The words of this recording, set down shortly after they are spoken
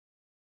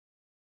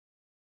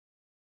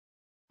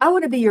I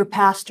want to be your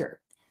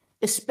pastor,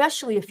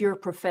 especially if you're a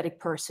prophetic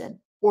person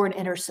or an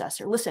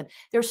intercessor. Listen,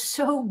 there's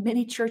so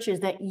many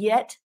churches that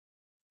yet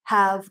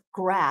have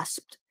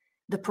grasped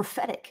the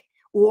prophetic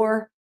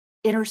or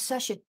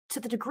intercession to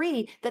the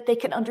degree that they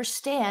can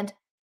understand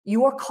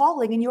your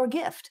calling and your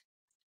gift.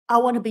 I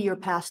want to be your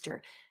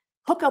pastor.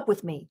 Hook up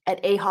with me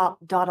at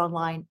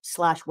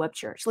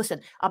ahop.online/webchurch.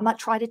 Listen, I'm not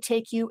trying to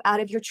take you out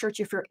of your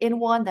church. If you're in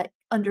one that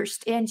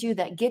understands you,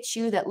 that gets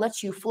you, that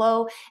lets you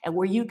flow, and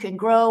where you can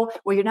grow,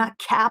 where you're not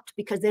capped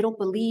because they don't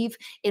believe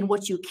in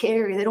what you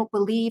carry, they don't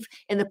believe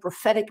in the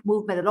prophetic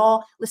movement at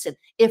all. Listen,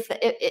 if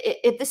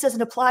this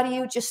doesn't apply to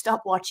you, just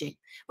stop watching.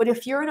 But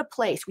if you're in a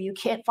place where you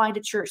can't find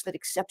a church that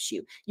accepts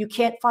you, you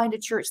can't find a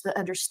church that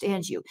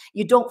understands you,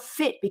 you don't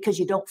fit because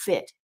you don't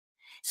fit.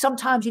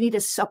 Sometimes you need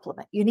a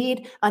supplement. You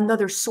need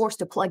another source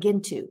to plug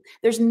into.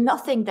 There's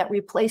nothing that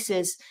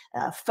replaces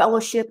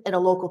fellowship in a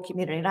local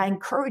community. And I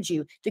encourage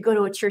you to go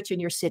to a church in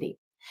your city.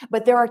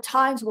 But there are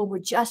times when we're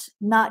just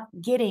not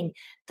getting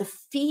the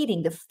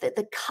feeding,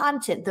 the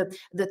content,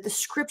 the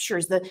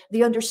scriptures,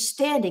 the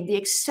understanding, the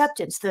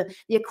acceptance, the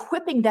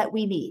equipping that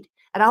we need.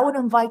 And I want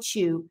to invite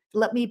you,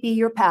 let me be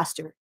your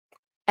pastor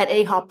at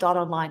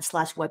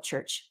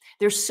ahop.online/webchurch.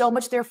 There's so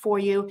much there for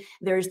you.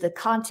 There's the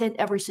content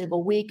every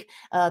single week,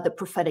 the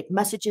prophetic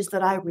messages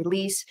that I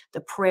release,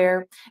 the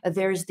prayer.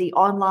 There's the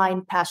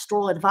online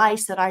pastoral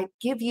advice that I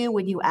give you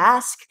when you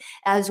ask,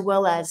 as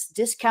well as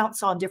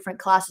discounts on different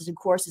classes and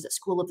courses at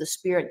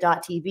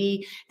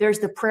schoolofthespirit.tv. There's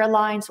the prayer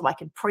line, so I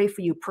can pray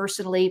for you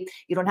personally.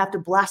 You don't have to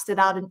blast it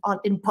out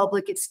in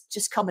public. It's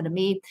just coming to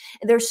me.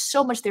 And there's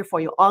so much there for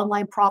you.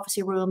 Online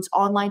prophecy rooms,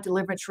 online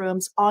deliverance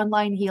rooms,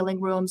 online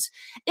healing rooms.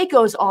 It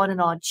goes on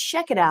and on.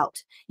 Check it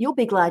out. You'll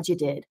be glad you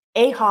did.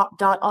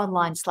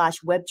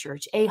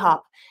 ahop.online/webchurch.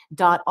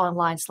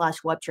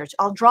 ahop.online/webchurch.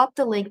 I'll drop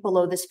the link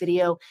below this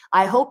video.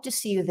 I hope to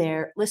see you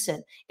there.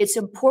 Listen, it's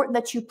important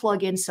that you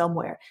plug in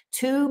somewhere.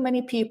 Too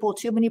many people,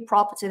 too many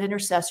prophets and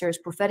intercessors,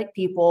 prophetic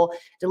people,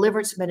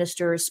 deliverance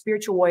ministers,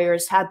 spiritual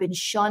warriors have been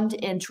shunned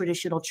in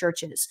traditional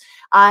churches.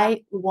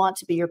 I want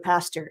to be your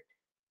pastor.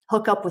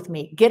 Hook up with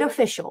me. Get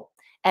official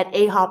at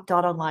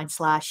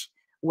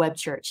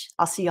ahop.online/webchurch.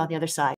 I'll see you on the other side.